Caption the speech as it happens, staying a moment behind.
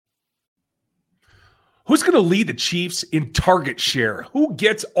Who's going to lead the Chiefs in target share? Who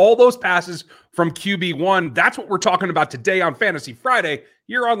gets all those passes from QB1? That's what we're talking about today on Fantasy Friday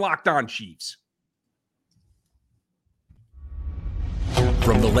here on Locked On Chiefs.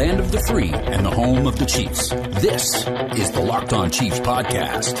 From the land of the free and the home of the Chiefs, this is the Locked On Chiefs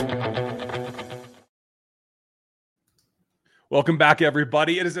podcast. Welcome back,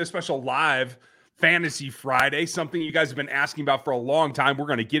 everybody. It is a special live Fantasy Friday, something you guys have been asking about for a long time. We're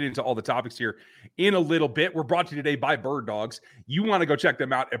going to get into all the topics here in a little bit. We're brought to you today by Bird Dogs. You want to go check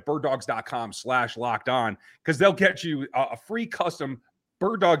them out at birddogs.com/lockedon because they'll get you a free custom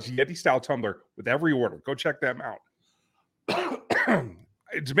Bird Dogs Yeti style tumbler with every order. Go check them out.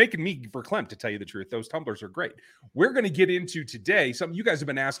 It's making me verklempt, to tell you the truth. Those tumblers are great. We're going to get into today something you guys have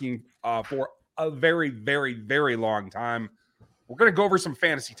been asking for a very, very, very long time. We're going to go over some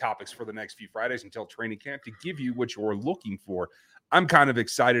fantasy topics for the next few Fridays until training camp to give you what you're looking for. I'm kind of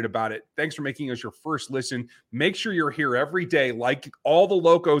excited about it. Thanks for making us your first listen. Make sure you're here every day like all the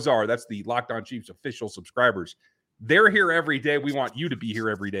locos are. That's the Locked On Chiefs official subscribers. They're here every day. We want you to be here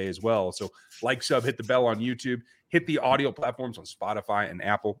every day as well. So like, sub, hit the bell on YouTube, hit the audio platforms on Spotify and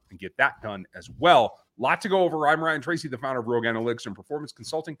Apple, and get that done as well. Lot to go over. I'm Ryan Tracy, the founder of Rogue Analytics and Performance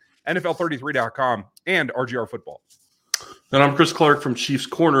Consulting, NFL33.com, and RGR Football. And I'm Chris Clark from Chiefs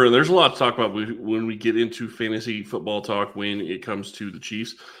Corner, and there's a lot to talk about when we get into fantasy football talk when it comes to the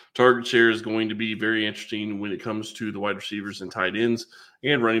Chiefs. Target share is going to be very interesting when it comes to the wide receivers and tight ends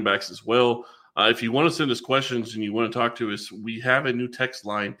and running backs as well. If you want to send us questions and you want to talk to us, we have a new text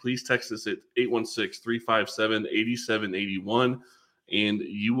line. Please text us at 816-357-8781, and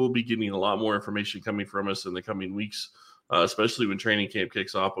you will be getting a lot more information coming from us in the coming weeks, especially when training camp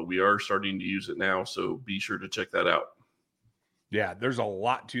kicks off, but we are starting to use it now, so be sure to check that out. Yeah, there's a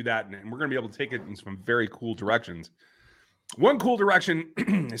lot to that, and we're going to be able to take it in some very cool directions. One cool direction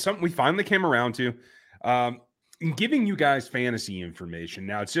is something we finally came around to, in giving you guys fantasy information.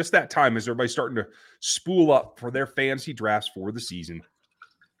 Now, it's just that time as everybody's starting to spool up for their fantasy drafts for the season.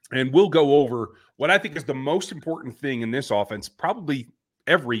 And we'll go over what I think is the most important thing in this offense, probably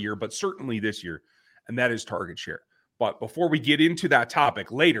every year, but certainly this year, and that is target share. But before we get into that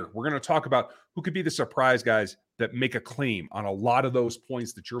topic later, we're going to talk about who could be the surprise guys that make a claim on a lot of those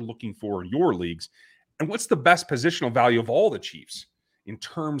points that you're looking for in your leagues. And what's the best positional value of all the Chiefs in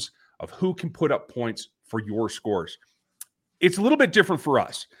terms of who can put up points for your scores. It's a little bit different for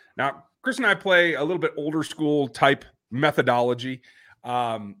us. Now, Chris and I play a little bit older school type methodology.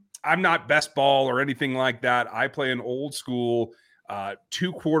 I'm not best ball or anything like that. I play an old school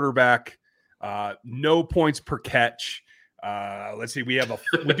 2-quarterback, no points per catch. Let's see. We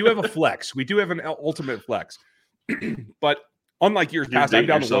do have a flex. We do have an ultimate flex, but unlike years past, I'm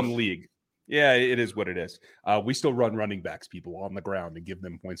down to one league. Yeah, it is what it is. We still run running backs, people on the ground, and give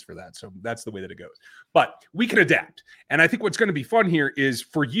them points for that. So that's the way that it goes. But we can adapt. And I think what's going to be fun here is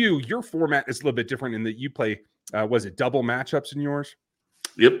for you, your format is a little bit different in that you play, was it double matchups in yours?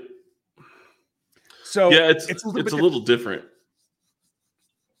 Yep. So yeah, it's a little different.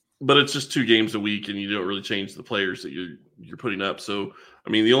 But it's just 2 games a week, and you don't really change the players that you're putting up. So, I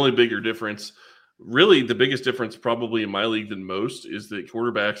mean, the only bigger difference, really the biggest difference probably in my league than most, is that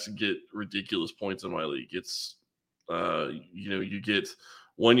quarterbacks get ridiculous points in my league. It's, you get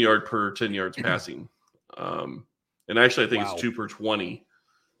 1 yard per 10 yards passing. And actually, I think it's 2 per 20.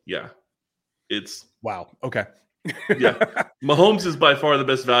 Yeah. It's wow. Okay. Yeah. Mahomes is by far the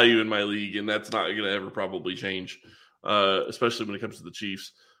best value in my league, and that's not going to ever probably change, especially when it comes to the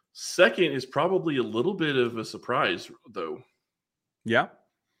Chiefs. Second is probably a little bit of a surprise, though. Yeah.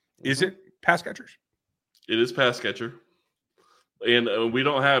 Is it pass catchers? It is pass catcher. And we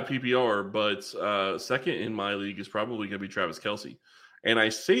don't have PPR, but second in my league is probably going to be Travis Kelce. And I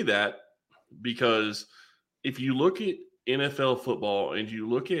say that because if you look at NFL football and you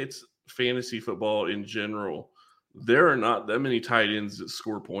look at fantasy football in general, there are not that many tight ends that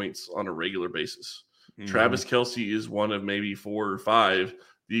score points on a regular basis. Mm-hmm. Travis Kelce is one of maybe 4 or 5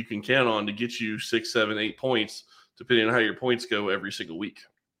 that you can count on to get you 6, 7, 8 points, depending on how your points go every single week.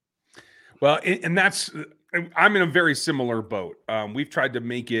 Well, and I'm in a very similar boat. We've tried to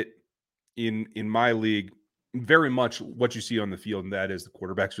make it in my league very much what you see on the field, and that is the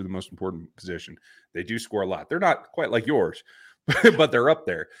quarterbacks are the most important position. They do score a lot. They're not quite like yours, but they're up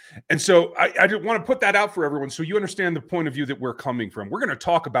there. And so I just want to put that out for everyone so you understand the point of view that we're coming from. We're going to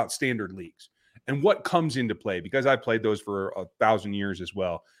talk about standard leagues and what comes into play, because I played those for 1,000 years as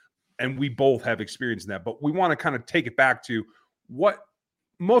well. And we both have experience in that, but we want to kind of take it back to what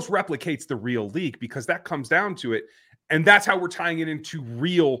most replicates the real league, because that comes down to it. And that's how we're tying it into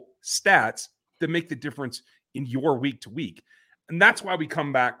real stats that make the difference in your week to week. And that's why we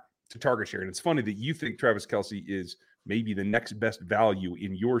come back to target share. And it's funny that you think Travis Kelce is maybe the next best value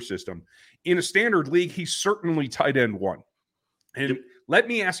in your system. In a standard league, he's certainly tight end one. And let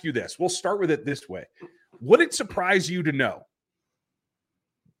me ask you this. We'll start with it this way. Would it surprise you to know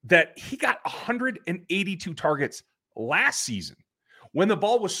that he got 182 targets last season when the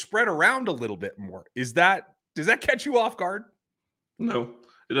ball was spread around a little bit more? Does that catch you off guard? No,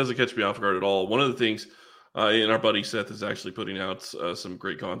 it doesn't catch me off guard at all. One of the things, and our buddy Seth is actually putting out some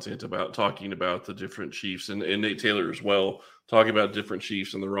great content about talking about the different Chiefs, and Nate Taylor as well, talking about different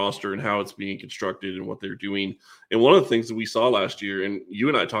Chiefs and the roster and how it's being constructed and what they're doing. And one of the things that we saw last year, and you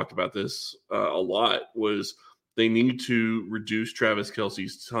and I talked about this a lot, was they need to reduce Travis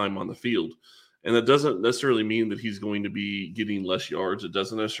Kelce's time on the field. And that doesn't necessarily mean that he's going to be getting less yards. It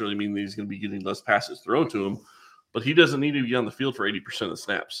doesn't necessarily mean that he's going to be getting less passes thrown to him, but he doesn't need to be on the field for 80% of the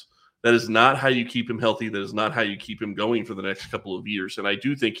snaps. That is not how you keep him healthy. That is not how you keep him going for the next couple of years. And I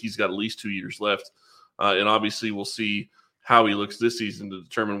do think he's got at least 2 years left. And obviously we'll see how he looks this season to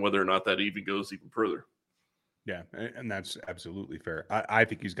determine whether or not that even goes even further. Yeah, and that's absolutely fair. I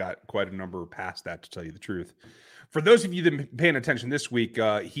think he's got quite a number past that, to tell you the truth. For those of you that have been paying attention this week,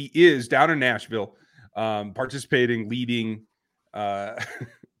 he is down in Nashville participating, leading Tight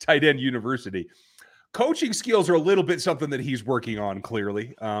End University. Coaching skills are a little bit something that he's working on,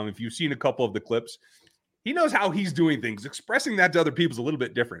 clearly. If you've seen a couple of the clips, he knows how he's doing things. Expressing that to other people is a little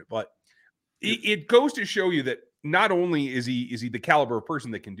bit different, but it goes to show you that not only is he the caliber of person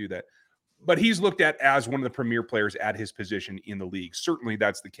that can do that, but he's looked at as one of the premier players at his position in the league. Certainly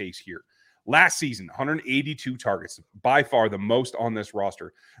that's the case here. Last season, 182 targets, by far the most on this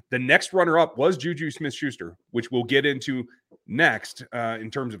roster. The next runner-up was Juju Smith-Schuster, which we'll get into next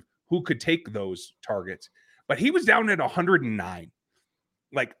in terms of who could take those targets. But he was down at 109,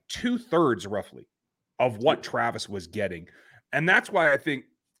 like 2/3 roughly of what Travis was getting. And that's why I think,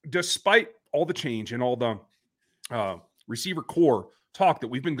 despite all the change and all the receiver core talk that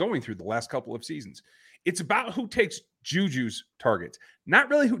we've been going through the last couple of seasons, it's about who takes Juju's targets, not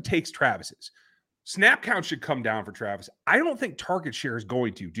really who takes Travis's. Snap count should come down for Travis. I don't think target share is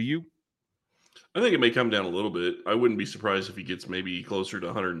going to. Do you? I think it may come down a little bit. I wouldn't be surprised if he gets maybe closer to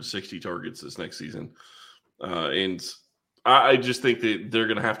 160 targets this next season. And I just think that they're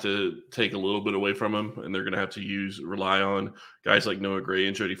going to have to take a little bit away from him, and they're going to have to rely on guys like Noah Gray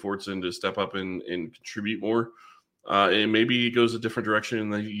and Jody Fortson to step up and contribute more. And maybe it goes a different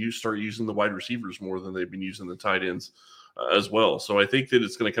direction, and you start using the wide receivers more than they've been using the tight ends as well. So I think that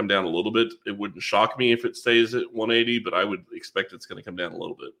it's going to come down a little bit. It wouldn't shock me if it stays at 180, but I would expect it's going to come down a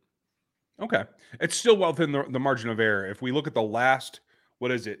little bit. Okay. It's still well within the margin of error. If we look at the last,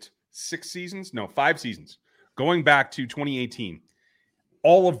 5 seasons, going back to 2018,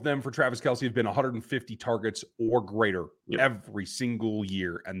 all of them for Travis Kelce have been 150 targets or greater every single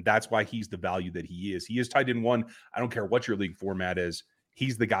year. And that's why he's the value that he is. He is tight end one. I don't care what your league format is.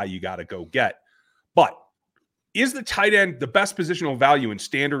 He's the guy you got to go get. But is the tight end the best positional value in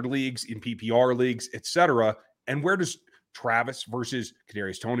standard leagues, in PPR leagues, et cetera? And where does Travis versus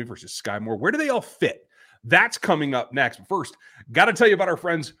Kadarius Toney versus Sky Moore, where do they all fit? That's coming up next. But first, got to tell you about our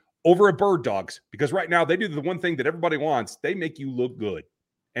friends over at Bird Dogs, because right now they do the one thing that everybody wants. They make you look good.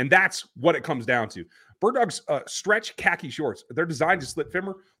 And that's what it comes down to. Bird Dogs stretch khaki shorts. They're designed to slit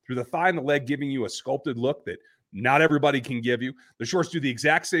femur through the thigh and the leg, giving you a sculpted look that not everybody can give you. The shorts do the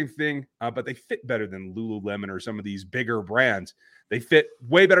exact same thing, but they fit better than Lululemon or some of these bigger brands. They fit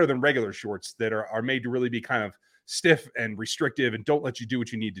way better than regular shorts that are made to really be kind of stiff and restrictive and don't let you do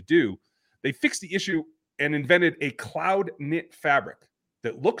what you need to do. They fixed the issue and invented a cloud knit fabric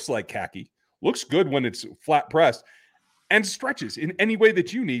that looks like khaki, looks good when it's flat pressed, and stretches in any way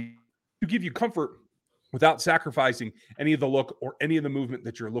that you need to give you comfort without sacrificing any of the look or any of the movement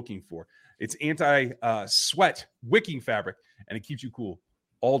that you're looking for. It's anti-sweat wicking fabric, and it keeps you cool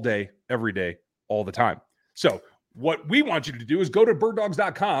all day, every day, all the time. So what we want you to do is go to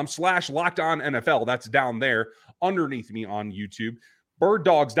birddogs.com/LockedOnNFL. That's down there underneath me on YouTube.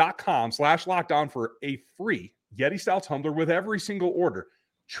 Birddogs.com/LockedOn for a free Yeti style tumbler with every single order.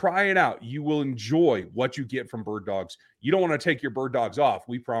 Try it out. You will enjoy what you get from Bird Dogs. You don't want to take your Bird Dogs off.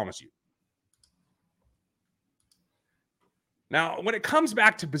 We promise you. Now, when it comes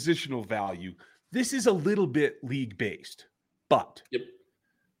back to positional value, this is a little bit league-based, but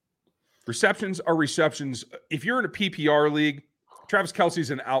receptions are receptions. If you're in a PPR league, Travis Kelce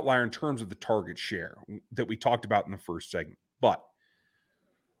is an outlier in terms of the target share that we talked about in the first segment. But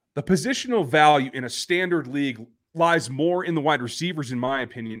the positional value in a standard league lies more in the wide receivers, in my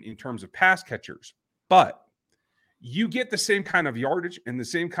opinion, in terms of pass catchers. But you get the same kind of yardage and the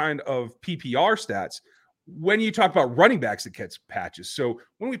same kind of PPR stats when you talk about running backs that catch patches. So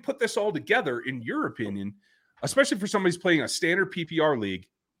when we put this all together, in your opinion, especially for somebody who's playing a standard PPR league,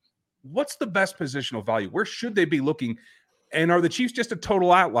 what's the best positional value? Where should they be looking? And are the Chiefs just a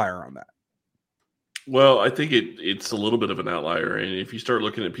total outlier on that? Well, I think it's a little bit of an outlier. And if you start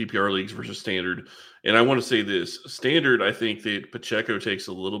looking at PPR leagues versus standard, and I want to say this, standard, I think that Pacheco takes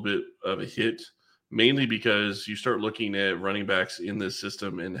a little bit of a hit, mainly because you start looking at running backs in this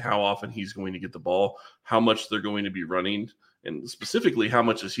system and how often he's going to get the ball, how much they're going to be running, and specifically how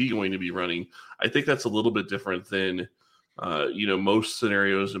much is he going to be running. I think that's a little bit different than, most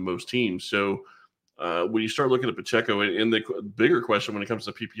scenarios and most teams. So when you start looking at Pacheco, and the bigger question when it comes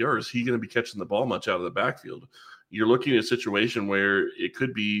to PPR, is he going to be catching the ball much out of the backfield? You're looking at a situation where it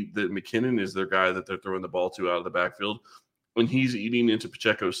could be that McKinnon is their guy that they're throwing the ball to out of the backfield, and he's eating into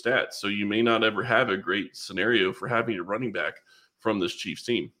Pacheco's stats. So you may not ever have a great scenario for having a running back from this Chiefs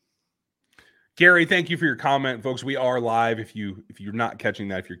team. Gary, thank you for your comment, folks. We are live. If you're not catching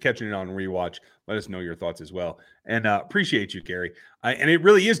that, if you're catching it on rewatch, let us know your thoughts as well. And appreciate you, Gary. And it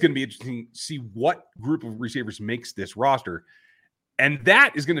really is going to be interesting to see what group of receivers makes this roster. And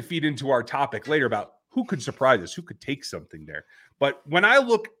that is going to feed into our topic later about who could surprise us, who could take something there. But when I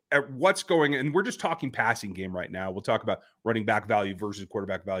look at what's going, and we're just talking passing game right now, we'll talk about running back value versus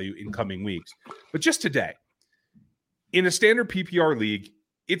quarterback value in coming weeks. But just today, in a standard PPR league,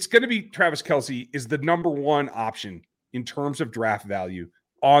 it's going to be Travis Kelce is the number one option in terms of draft value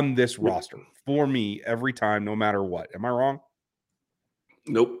on this roster for me every time, no matter what. Am I wrong?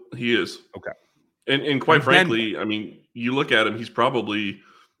 Nope, he is. Okay. And quite frankly, I mean, you look at him, he's probably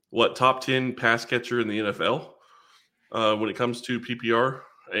top 10 pass catcher in the NFL when it comes to PPR.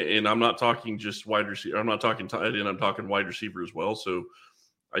 And I'm not talking just wide receiver. I'm not talking tight end. I'm talking wide receiver as well. So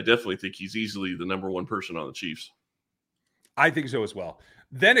I definitely think he's easily the number one person on the Chiefs. I think so as well.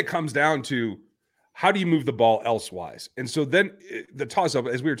 Then it comes down to how do you move the ball elsewise? And so then the toss-up,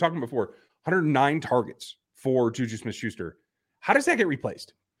 as we were talking before, 109 targets for Juju Smith-Schuster. How does that get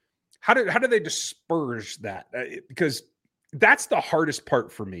replaced? How do they disperse that? Because that's the hardest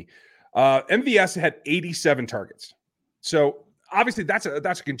part for me. MVS had 87 targets. So obviously that's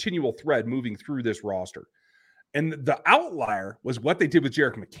a continual thread moving through this roster. And the outlier was what they did with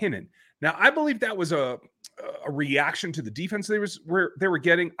Jerick McKinnon. Now, I believe that was a reaction to the defense they were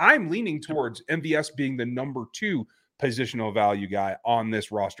getting. I'm leaning towards MVS being the number 2 positional value guy on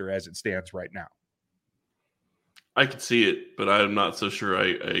this roster as it stands right now. I could see it, but I'm not so sure I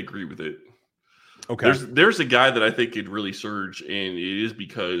agree with it. Okay. There's a guy that I think could really surge, and it is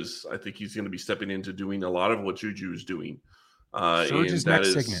because I think he's going to be stepping into doing a lot of what Juju is doing. Surge is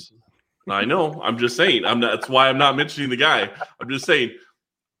next segment. I know. I'm just saying. That's why I'm not mentioning the guy. I'm just saying.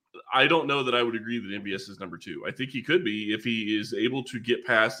 I don't know that I would agree that MVS is number 2. I think he could be if he is able to get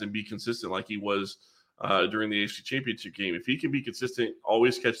past and be consistent like he was during the AFC Championship game. If he can be consistent,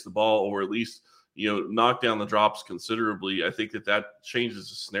 always catch the ball, or at least knock down the drops considerably, I think that changes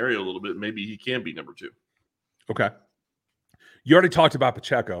the scenario a little bit. Maybe he can be number 2. Okay. You already talked about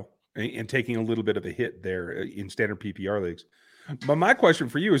Pacheco and taking a little bit of a hit there in standard PPR leagues. But my question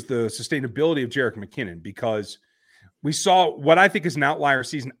for you is the sustainability of Jerick McKinnon, because we saw what I think is an outlier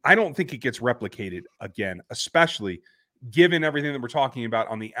season. I don't think it gets replicated again, especially given everything that we're talking about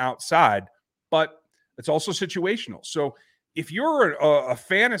on the outside, but it's also situational. So if you're a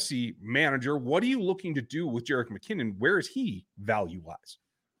fantasy manager, what are you looking to do with Jerick McKinnon? Where is he value-wise?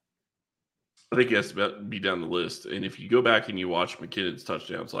 I think he has to be down the list. And if you go back and you watch McKinnon's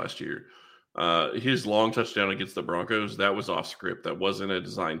touchdowns last year, his long touchdown against the Broncos, that was off script. That wasn't a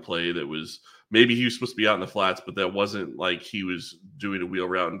design play. That was maybe he was supposed to be out in the flats, but that wasn't like he was doing a wheel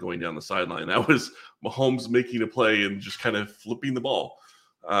route and going down the sideline. That was Mahomes making a play and just kind of flipping the ball.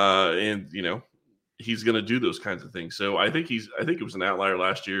 He's going to do those kinds of things. So I think it was an outlier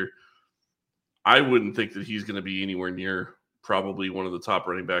last year. I wouldn't think that he's going to be anywhere near probably one of the top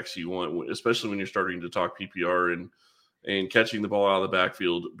running backs you want, especially when you're starting to talk PPR and catching the ball out of the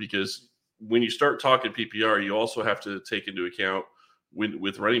backfield, because when you start talking PPR, you also have to take into account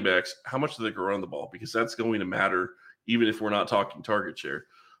with running backs, how much do they go around the ball? Because that's going to matter even if we're not talking target share.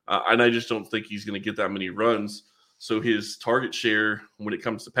 And I just don't think he's going to get that many runs. So his target share when it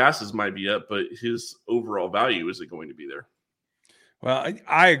comes to passes might be up, but his overall value isn't going to be there. Well,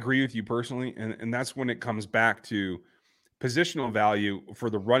 I agree with you personally. And that's when it comes back to positional value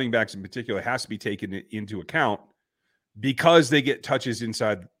for the running backs in particular has to be taken into account because they get touches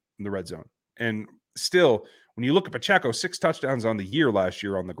inside the red zone. And still, when you look at Pacheco, 6 touchdowns on the year last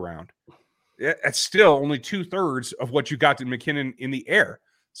year on the ground, that's still only 2/3 of what you got to McKinnon in the air.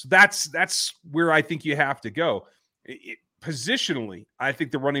 So that's where I think you have to go. Positionally, I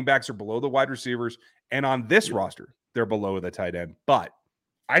think the running backs are below the wide receivers, And on this roster, they're below the tight end. But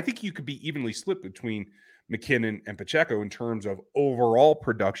I think you could be evenly split between McKinnon and Pacheco in terms of overall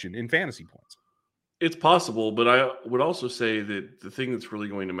production in fantasy points. It's possible, but I would also say that the thing that's really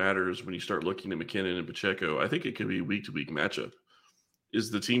going to matter is when you start looking at McKinnon and Pacheco, I think it could be a week-to-week matchup. Is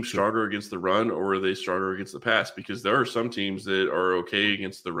the team stronger against the run, or are they stronger against the pass? Because there are some teams that are okay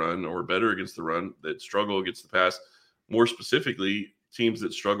against the run or better against the run that struggle against the pass. More specifically, teams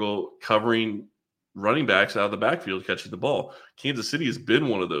that struggle covering running backs out of the backfield catching the ball. Kansas City has been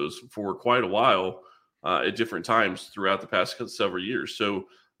one of those for quite a while at different times throughout the past several years. So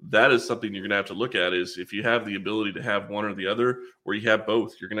that is something you're going to have to look at, is if you have the ability to have one or the other, or you have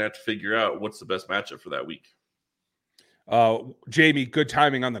both, you're going to have to figure out what's the best matchup for that week. Jamie, good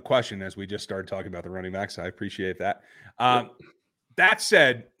timing on the question as we just started talking about the running backs. I appreciate that. That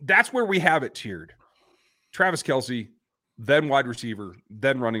said, that's where we have it tiered. Travis Kelce, then wide receiver,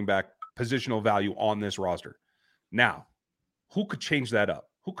 then running back, positional value on this roster. Now, who could change that up?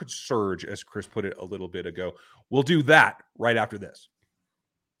 Who could surge, as Chris put it a little bit ago? We'll do that right after this.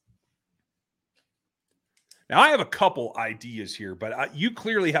 Now, I have a couple ideas here, but you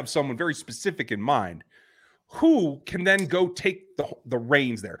clearly have someone very specific in mind who can then go take the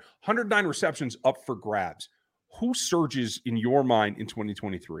reins there. 109 receptions up for grabs. Who surges in your mind in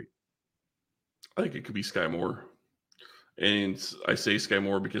 2023? I think it could be Sky Moore. And I say Sky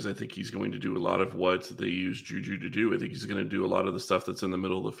Moore because I think he's going to do a lot of what they use Juju to do. I think he's going to do a lot of the stuff that's in the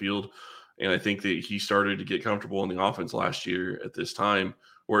middle of the field. And I think that he started to get comfortable in the offense last year at this time,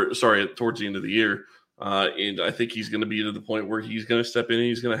 towards the end of the year. And I think he's going to be to the point where he's going to step in and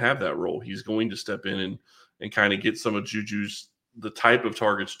he's going to have that role. He's going to step in and kind of get some of the type of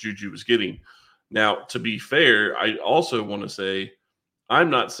targets Juju was getting. Now, to be fair, I also want to say, I'm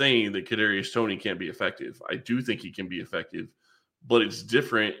not saying that Kadarius Toney can't be effective. I do think he can be effective, but it's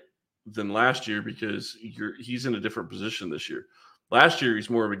different than last year because he's in a different position this year. Last year, he's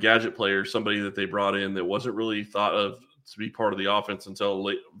more of a gadget player, somebody that they brought in that wasn't really thought of to be part of the offense until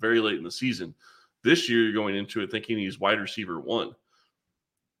very late in the season. This year, you're going into it thinking he's wide receiver one.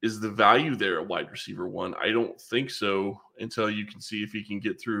 Is the value there at wide receiver one? I don't think so until you can see if he can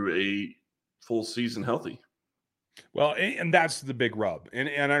get through a full season healthy. Well, and that's the big rub. And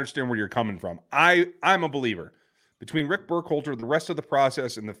I understand where you're coming from. I'm a believer. Between Rick Burkholder, the rest of the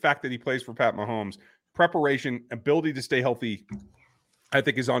process, and the fact that he plays for Pat Mahomes, preparation, ability to stay healthy, I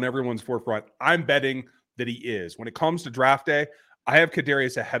think is on everyone's forefront. I'm betting that he is. When it comes to draft day, I have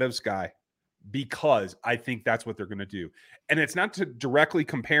Kadarius ahead of Sky because I think that's what they're going to do. And it's not to directly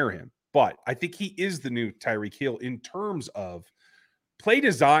compare him, but I think he is the new Tyreek Hill in terms of play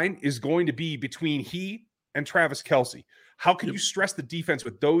design is going to be between he and Travis Kelce. How can you stress the defense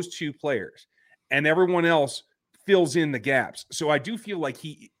with those two players and everyone else fills in the gaps? So I do feel like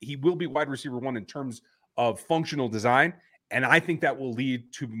he will be wide receiver one in terms of functional design. And I think that will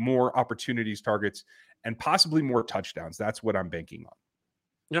lead to more opportunities, targets, and possibly more touchdowns. That's what I'm banking on.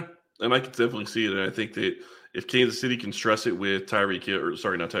 Yeah, and I can definitely see it. And I think that if Kansas City can stress it with with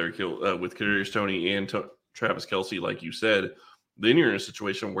Kadarius Toney and Travis Kelce, like you said, then you're in a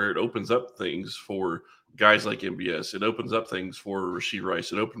situation where it opens up things for guys like MBS. It opens up things for Rashee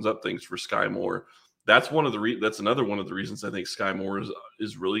Rice. It opens up things for Sky Moore. That's another one of the reasons I think Sky Moore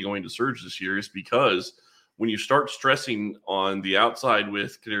is really going to surge this year, is because when you start stressing on the outside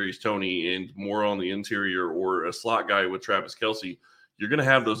with Kadarius Toney and more on the interior, or a slot guy with Travis Kelce, you're going to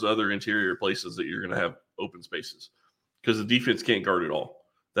have those other interior places that you're going to have open spaces because the defense can't guard it all.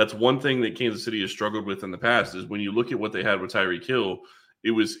 That's one thing that Kansas City has struggled with in the past, is when you look at what they had with Tyreek Hill,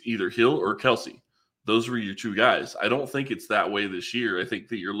 it was either Hill or Kelce. Those were your two guys. I don't think it's that way this year. I think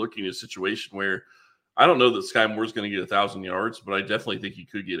that you're looking at a situation where I don't know that Sky Moore is going to get 1,000 yards, but I definitely think he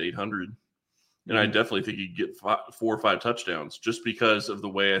could get 800. And I definitely think he could get 4 or 5 touchdowns just because of the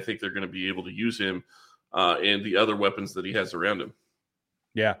way I think they're going to be able to use him and the other weapons that he has around him.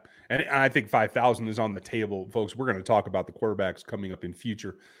 Yeah, and I think 5,000 is on the table, folks. We're going to talk about the quarterbacks coming up in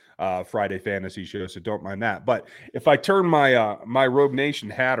future Friday fantasy shows, so don't mind that. But if I turn my my Rogue Nation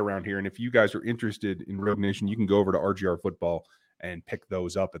hat around here, and if you guys are interested in Rogue Nation, you can go over to RGR Football and pick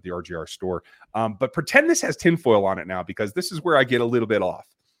those up at the RGR store. But pretend this has tinfoil on it now, because this is where I get a little bit off.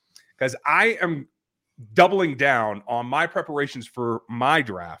 Because I am doubling down on my preparations for my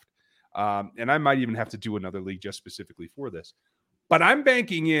draft, and I might even have to do another league just specifically for this. But I'm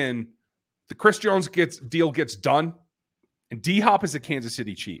banking in the Chris Jones deal gets done, and D-Hop is a Kansas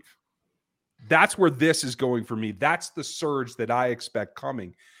City Chief. That's where this is going for me. That's the surge that I expect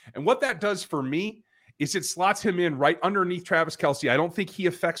coming. And what that does for me is it slots him in right underneath Travis Kelce. I don't think he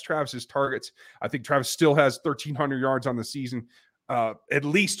affects Travis's targets. I think Travis still has 1,300 yards on the season, at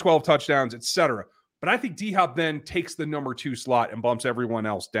least 12 touchdowns, etc. But I think D-Hop then takes the number 2 slot and bumps everyone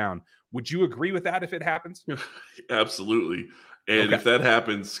else down. Would you agree with that if it happens? Absolutely. And if that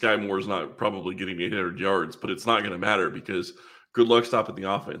happens, Sky Moore's not probably getting 800 yards, but it's not going to matter because good luck stopping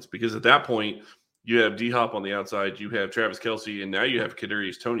the offense. Because at that point, you have D-Hop on the outside, you have Travis Kelce, and now you have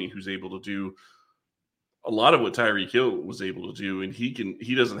Kadarius Toney, who's able to do a lot of what Tyreek Hill was able to do. And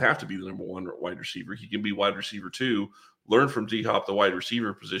he doesn't have to be the number 1 wide receiver. He can be wide receiver 2, learn from D-Hop the wide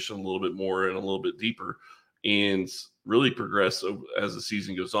receiver position a little bit more and a little bit deeper, and really progress as the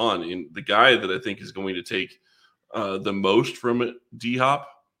season goes on. And the guy that I think is going to take the most from D-Hop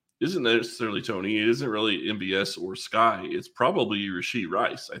isn't necessarily Toney. It isn't really MVS or Sky. It's probably Rashee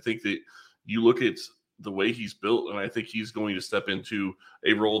Rice. I think that you look at the way he's built, and I think he's going to step into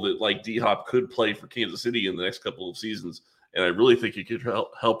a role that, like D-Hop, could play for Kansas City in the next couple of seasons. And I really think it could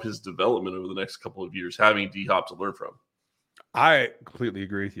help his development over the next couple of years, having D-Hop to learn from. I completely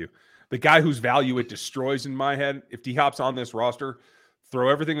agree with you. The guy whose value it destroys in my head, if D-Hop's on this roster, throw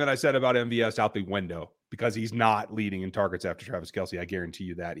everything that I said about MVS out the window because he's not leading in targets after Travis Kelce. I guarantee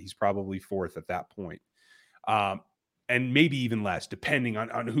you that. He's probably 4th at that point. And maybe even less, depending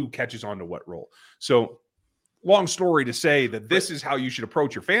on who catches on to what role. So long story to say that this is how you should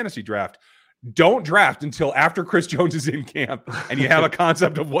approach your fantasy draft. Don't draft until after Chris Jones is in camp and you have a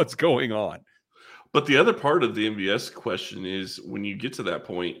concept of what's going on. But the other part of the MVS question is when you get to that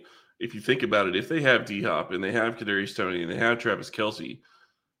point, if you think about it, if they have D-Hop and they have Kadarius Toney and they have Travis Kelce,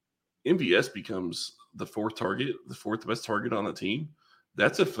 MVS becomes the 4th target, the 4th best target on the team.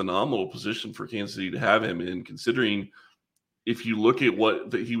 That's a phenomenal position for Kansas City to have him in, considering if you look at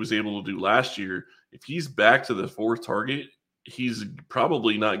what that he was able to do last year, if he's back to the 4th target, he's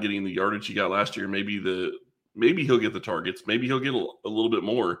probably not getting the yardage he got last year. Maybe he'll get the targets. Maybe he'll get a little bit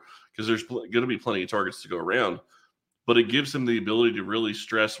more because there's going to be plenty of targets to go around. But it gives him the ability to really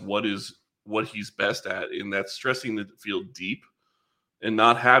stress what he's best at, and that's stressing the field deep and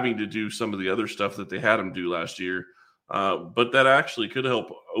not having to do some of the other stuff that they had him do last year. But that actually could help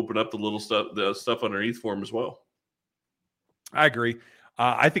open up the stuff underneath for him as well. I agree.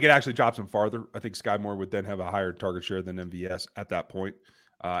 I think it actually drops him farther. I think Sky Moore would then have a higher target share than MVS at that point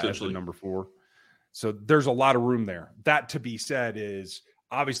as the number 4. So there's a lot of room there. That to be said is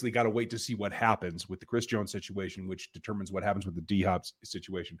obviously got to wait to see what happens with the Chris Jones situation, which determines what happens with the D-Hop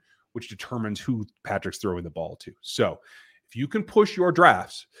situation, which determines who Patrick's throwing the ball to. So if you can push your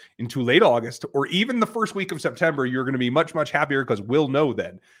drafts into late August or even the first week of September, you're going to be much, much happier because we'll know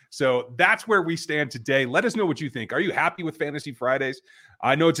then. So that's where we stand today. Let us know what you think. Are you happy with Fantasy Fridays?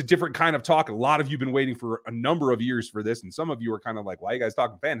 I know it's a different kind of talk. A lot of you have been waiting for a number of years for this, and some of you are kind of like, why are you guys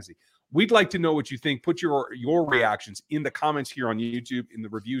talking fantasy? We'd like to know what you think. Put your reactions in the comments here on YouTube, in the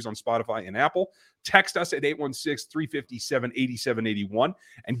reviews on Spotify and Apple. Text us at 816-357-8781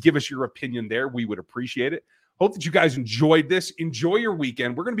 and give us your opinion there. We would appreciate it. Hope that you guys enjoyed this. Enjoy your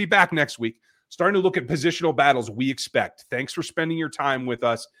weekend. We're going to be back next week, starting to look at positional battles we expect. Thanks for spending your time with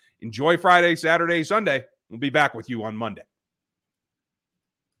us. Enjoy Friday, Saturday, Sunday. We'll be back with you on Monday.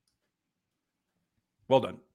 Well done.